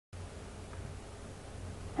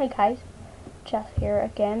Hi guys, Jess here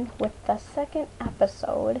again with the second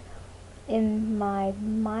episode in my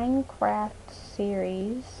Minecraft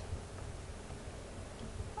series,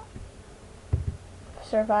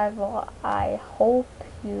 Survival. I hope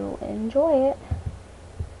you enjoy it.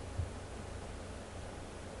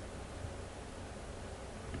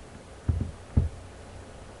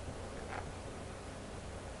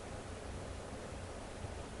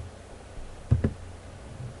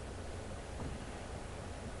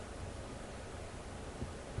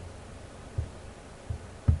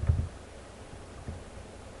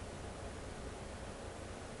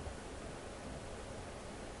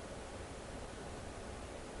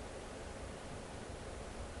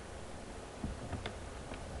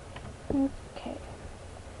 Okay,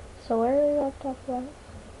 so where we left off last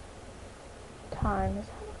time is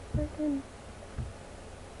that freaking...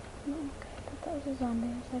 No, okay, I thought that was a zombie.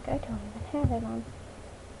 I was like, I don't even have it on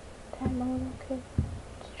that mode. Okay,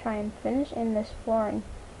 let's try and finish in this flooring.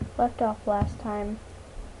 Left off last time.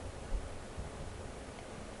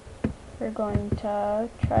 We're going to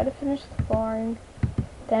try to finish the flooring.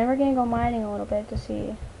 Then we're going to go mining a little bit to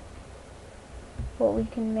see what we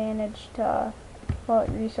can manage to, what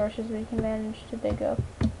resources we can manage to dig up.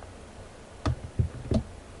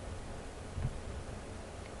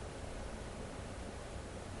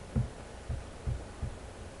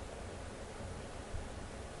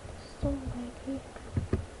 So laggy.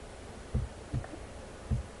 Okay.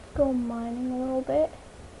 Let's go mining a little bit.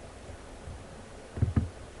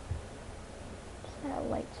 What's that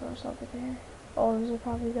light source over there? Oh, those are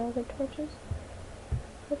probably the other torches.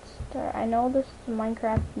 Let's start. I know this is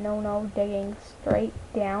Minecraft no digging straight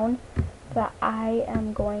down, but I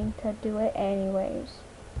am going to do it anyways.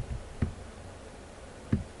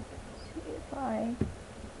 Let's see if I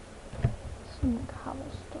some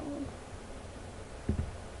cobblestone.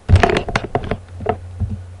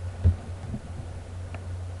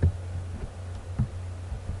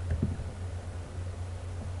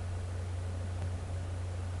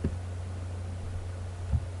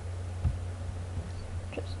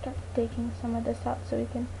 Just start digging some of this out so we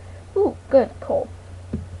can... Ooh, good, coal.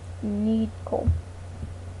 Need coal.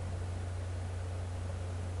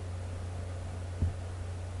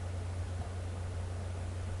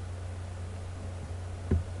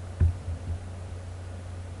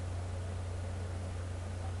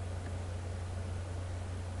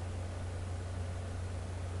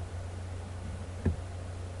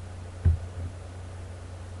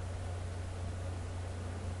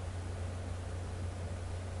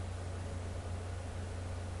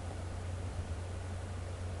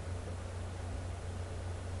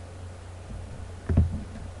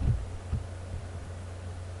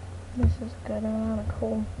 This is a good amount of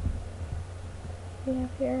coal we have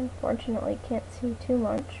here. Unfortunately, can't see too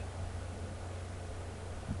much.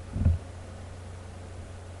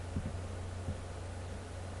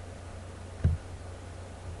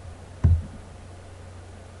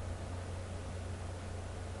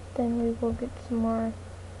 Then we will get some more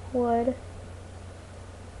wood.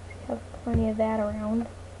 We have plenty of that around.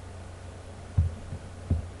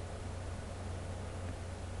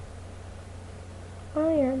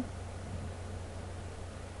 Iron.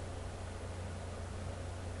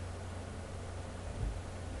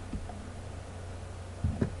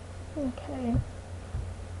 Okay.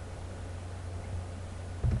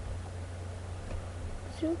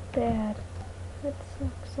 Too bad. That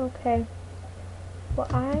sucks. Okay.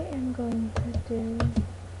 What I am going to do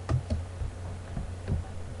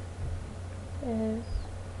is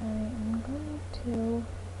I am going to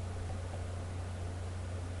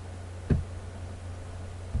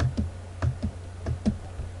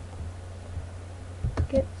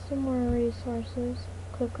get some more resources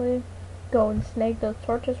quickly. Go and snag those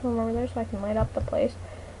torches from over there so I can light up the place.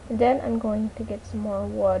 And then I'm going to get some more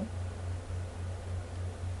wood.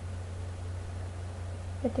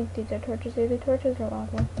 I think these are torches. Either torches or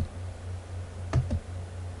lava.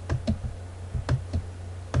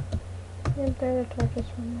 And they're the torches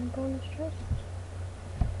from my bonus chest.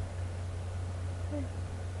 Okay.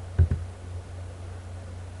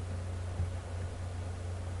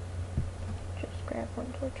 Just grab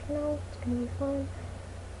one torch for now. It's gonna be fine.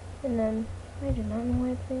 And then, I do not know why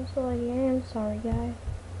it's being so laggy. I am sorry, guys.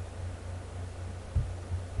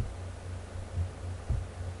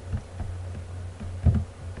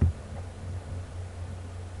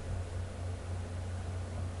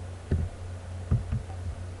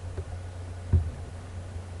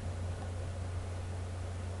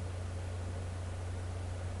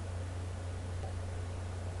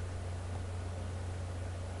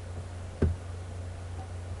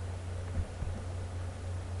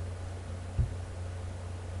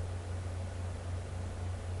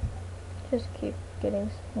 just keep getting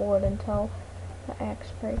some wood until the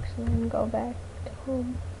axe breaks and then go back to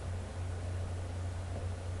home.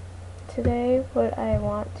 Today, what I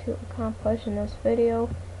want to accomplish in this video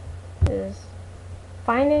is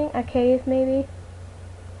finding a cave maybe,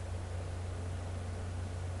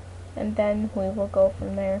 and then we will go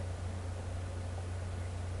from there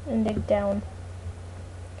and dig down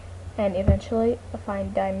and eventually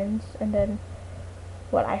find diamonds. And then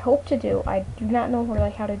what I hope to do, I do not know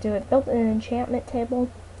really how to do it, build an enchantment table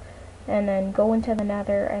and then go into the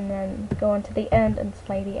nether and then go into the end and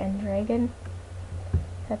slay the end dragon.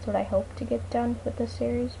 That's what I hope to get done with this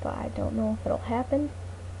series, but I don't know if it'll happen.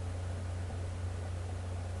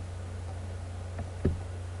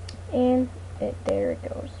 And there it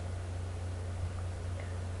goes.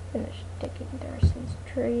 Finished digging Darcy's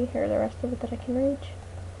tree. Here, the rest of it that I can reach.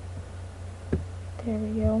 There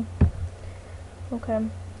we go. Okay,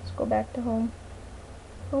 let's go back to home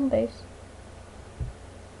base.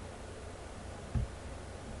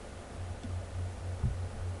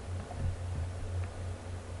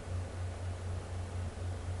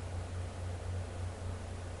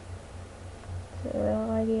 Is it a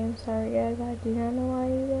real ID? I'm sorry guys, I do not know why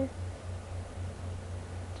you're there.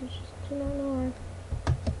 I just do not know why.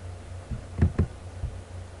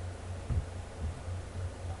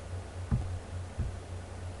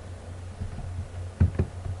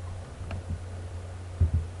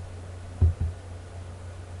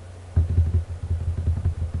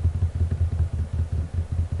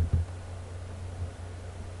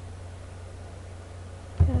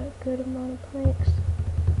 Got a good amount of planks.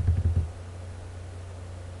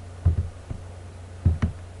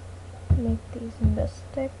 Make these into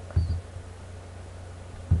sticks.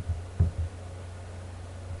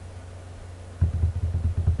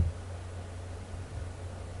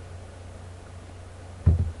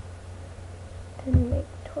 Then make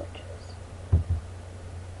torches.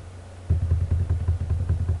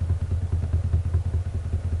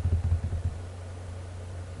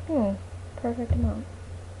 Perfect amount.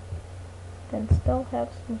 Then still have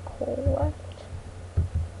some coal left.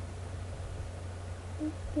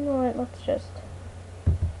 You know what, let's just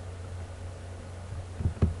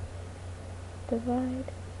divide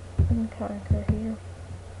and conquer here.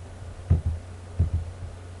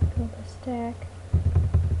 Build a stack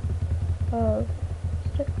of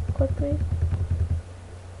sticks quickly.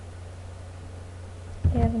 I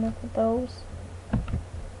have enough of those.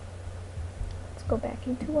 Let's go back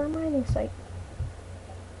into our mining site.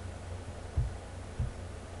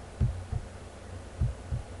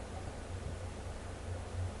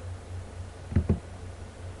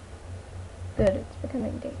 Good, it's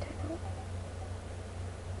becoming daytime now.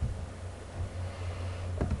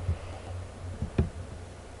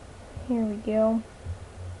 Here we go.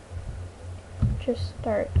 Just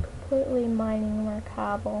start completely mining our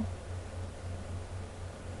cobble.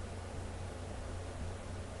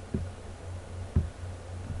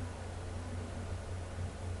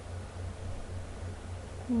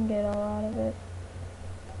 And get a lot of it.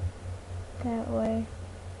 That way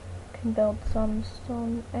can build some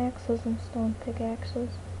stone axes and stone pickaxes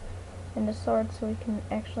and a sword so we can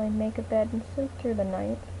actually make a bed and sleep through the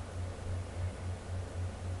night.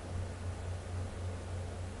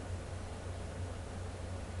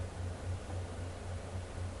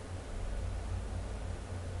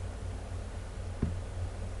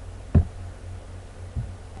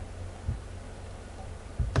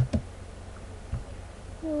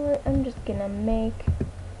 You know what, I'm just gonna make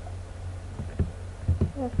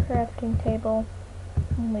a crafting table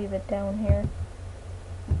and leave it down here.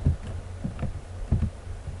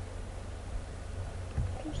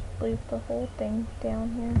 Just leave the whole thing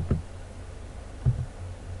down here.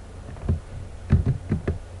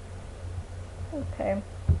 Okay.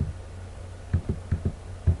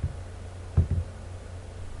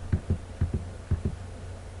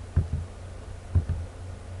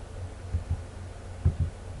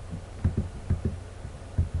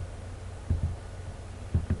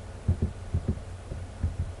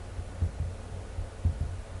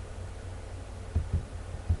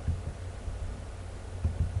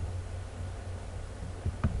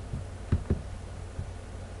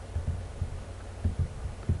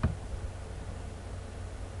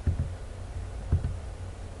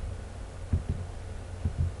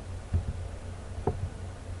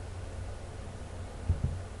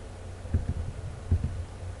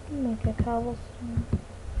 Make a cobblestone.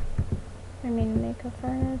 Make a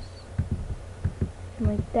furnace. And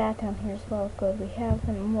leave that down here as well. Good, we have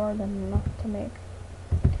more than enough to make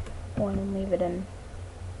one and leave it in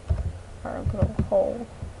our little hole.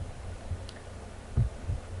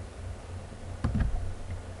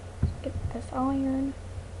 Let's get iron.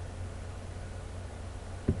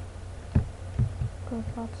 Good,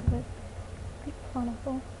 lots of it. Be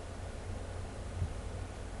plentiful.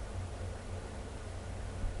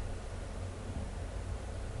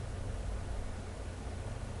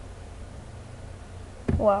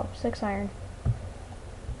 Wow, 6 iron.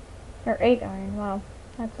 Or 8 iron, wow.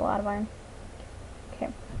 That's a lot of iron.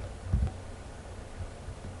 Okay.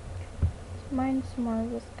 Let's mine some more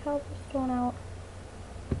of this cobblestone out.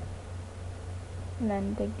 And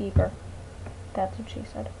then dig deeper. That's what she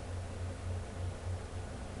said.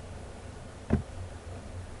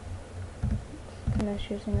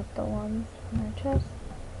 Finish using up the ones in our chest.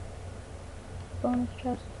 Bonus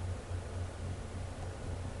chest.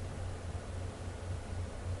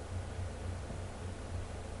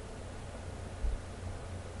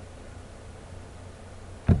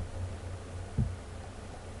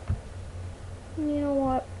 You know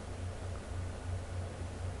what?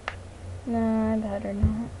 Nah, I better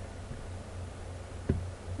not.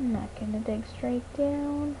 I'm not gonna dig straight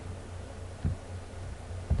down.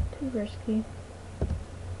 Too risky.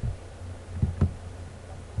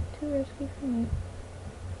 Too risky for me.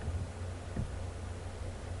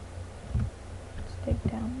 Let's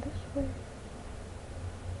dig down this way.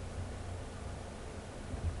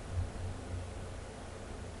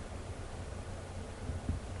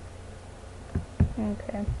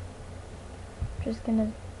 Okay. Just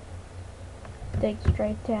gonna dig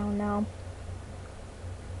straight down now.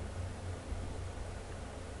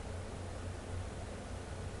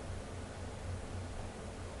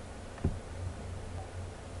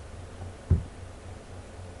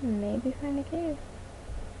 Maybe find a cave.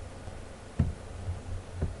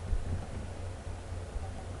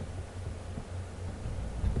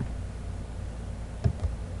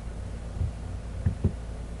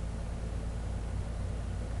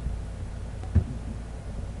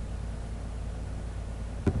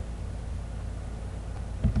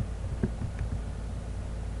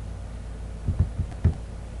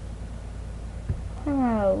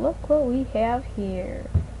 Look what we have here.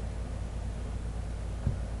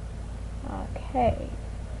 Okay.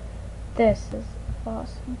 This is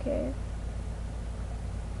awesome cave.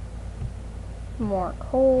 More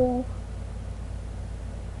coal.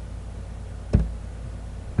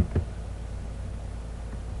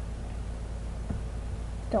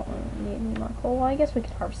 Don't really need any more coal. Well, I guess we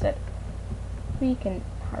can harvest it. We can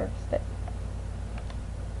harvest it.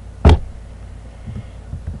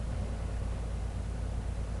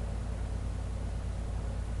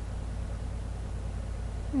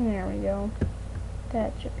 There we go.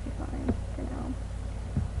 That should be fine for now.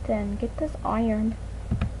 Then get this iron.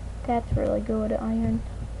 That's really good iron.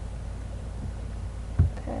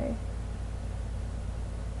 Okay.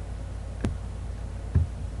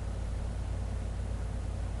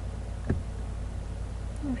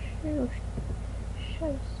 Oh shoot.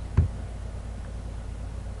 Shoot.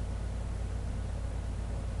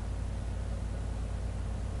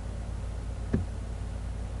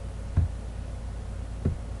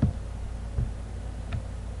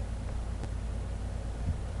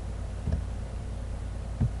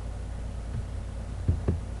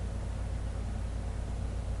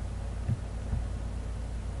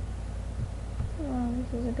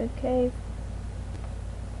 This is a good cave.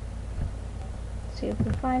 Let's see if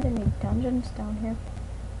we find any dungeons down here.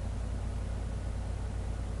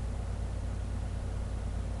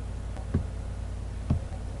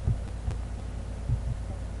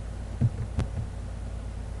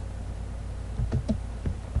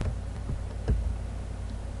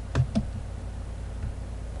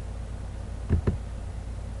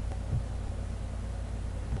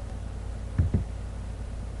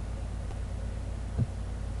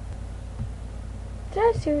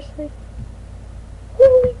 Did I seriously?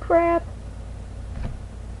 Holy crap!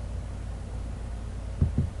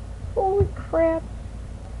 Holy crap!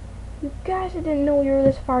 You guys, I didn't know you were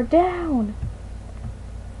this far down!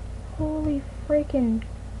 Holy freaking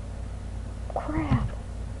crap!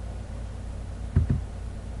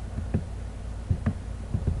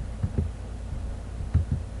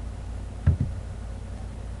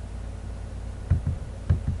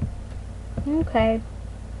 Okay.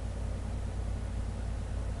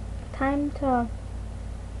 Time to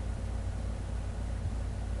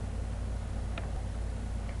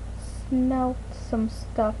smelt some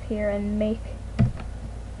stuff here and make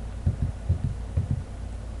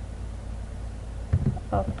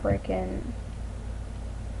a freaking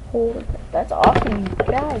holy crap. That's awesome, you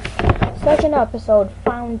guys. Second episode,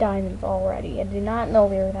 found diamonds already. I did not know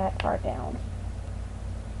we were that far down.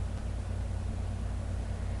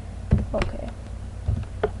 Okay.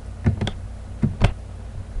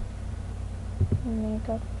 Make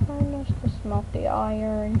a furnace to smelt the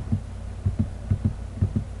iron.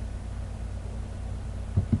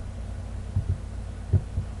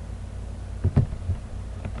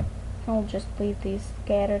 I'll just leave these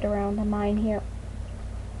scattered around the mine here,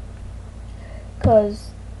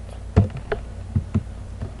 because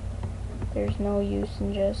there's no use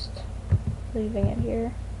in just leaving it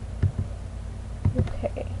here.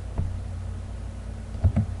 Okay.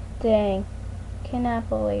 Dang. Cannot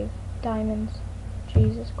believe diamonds.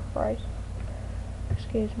 Jesus Christ.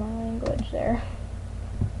 Excuse my language there.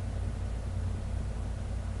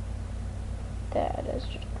 That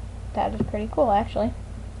is pretty cool, actually.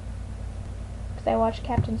 Because I watched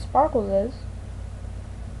Captain Sparkles'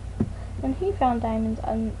 and he found diamonds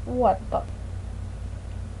on what, the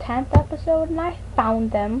 10th episode, and I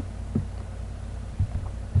found them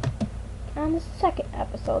on the 2nd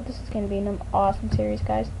episode. This is going to be an awesome series,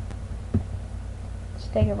 guys.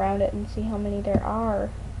 Stick around it and see how many there are.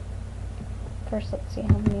 First, let's see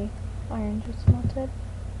how many irons we smelted.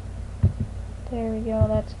 There we go.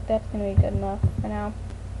 That's going to be good enough for now.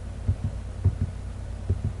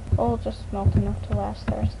 We'll just smelt enough to last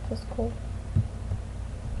the rest of this coal.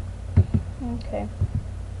 Okay.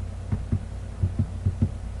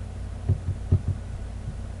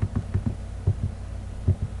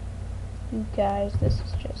 You guys, this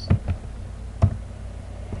is just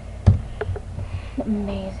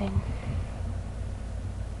amazing.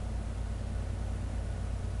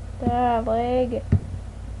 The leg.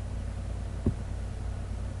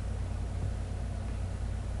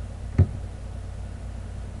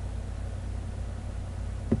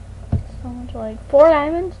 So much leg. 4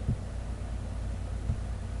 diamonds?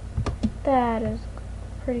 That is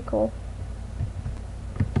pretty cool.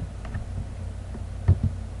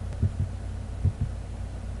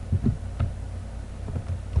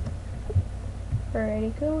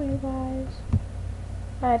 Pretty cool, you guys.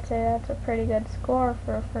 I'd say that's a pretty good score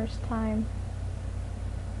for a first time.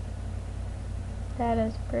 That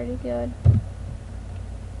is pretty good.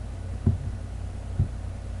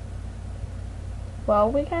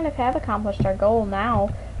 Well, we kind of have accomplished our goal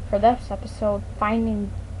now for this episode,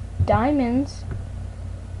 finding diamonds.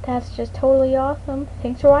 That's just totally awesome.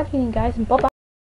 Thanks for watching, you guys, and bye-bye.